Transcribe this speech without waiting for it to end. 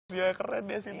Ya keren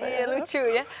ya Sinta. Iya lucu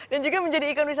ya. Dan juga menjadi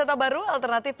ikon wisata baru,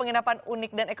 alternatif penginapan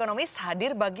unik dan ekonomis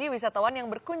hadir bagi wisatawan yang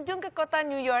berkunjung ke kota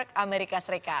New York, Amerika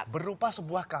Serikat. Berupa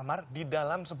sebuah kamar di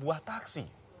dalam sebuah taksi.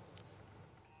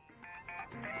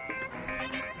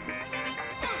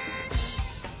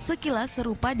 Sekilas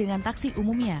serupa dengan taksi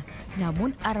umumnya,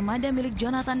 namun armada milik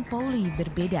Jonathan Pauli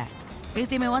berbeda.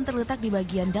 Keistimewaan terletak di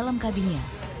bagian dalam kabinnya.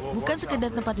 Bukan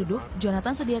sekedar tempat duduk,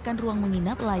 Jonathan sediakan ruang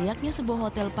menginap layaknya sebuah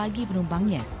hotel pagi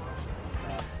penumpangnya.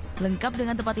 Lengkap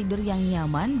dengan tempat tidur yang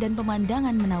nyaman dan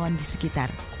pemandangan menawan di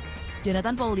sekitar.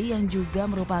 Jonathan Pauli yang juga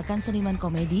merupakan seniman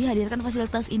komedi hadirkan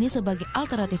fasilitas ini sebagai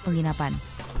alternatif penginapan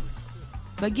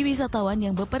bagi wisatawan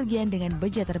yang bepergian dengan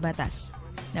budget terbatas.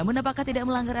 Namun apakah tidak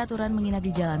melanggar aturan menginap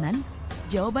di jalanan?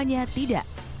 Jawabannya tidak.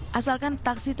 Asalkan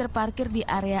taksi terparkir di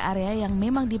area-area yang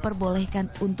memang diperbolehkan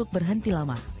untuk berhenti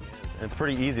lama. It's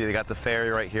pretty easy. They got the ferry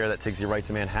right here that takes you right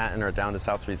to Manhattan or down to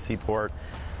South Street Seaport.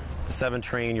 The 7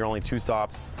 train, you're only 2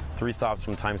 stops, 3 stops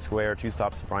from Times Square, 2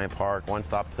 stops to Bryant Park, 1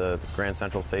 stop to Grand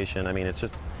Central Station. I mean, it's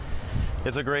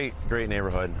a great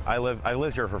neighborhood. I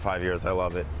lived here for 5 years. I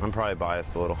love it. I'm probably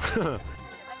biased a little.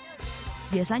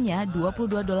 Biasanya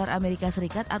 $22 Amerika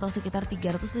Serikat atau sekitar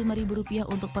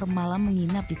Rp305.000 untuk per malam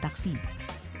menginap di taksi.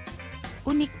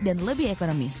 Unik dan lebih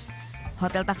ekonomis.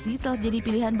 Hotel taksi telah jadi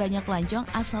pilihan banyak pelancong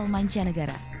asal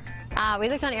mancanegara. We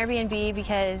looked on Airbnb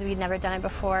because we'd never done it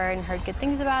before and heard good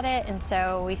things about it, and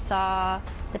so we saw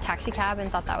the taxi cab and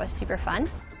thought that was super fun.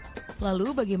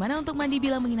 Lalu bagaimana untuk mandi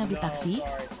bila menginap di taksi?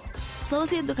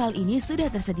 Solusi untuk hal ini sudah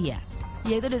tersedia,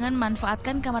 yaitu dengan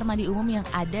memanfaatkan kamar mandi umum yang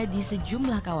ada di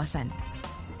sejumlah kawasan.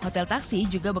 Hotel taksi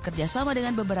juga bekerja sama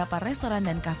dengan beberapa restoran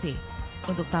dan kafe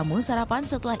untuk tamu sarapan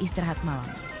setelah istirahat malam.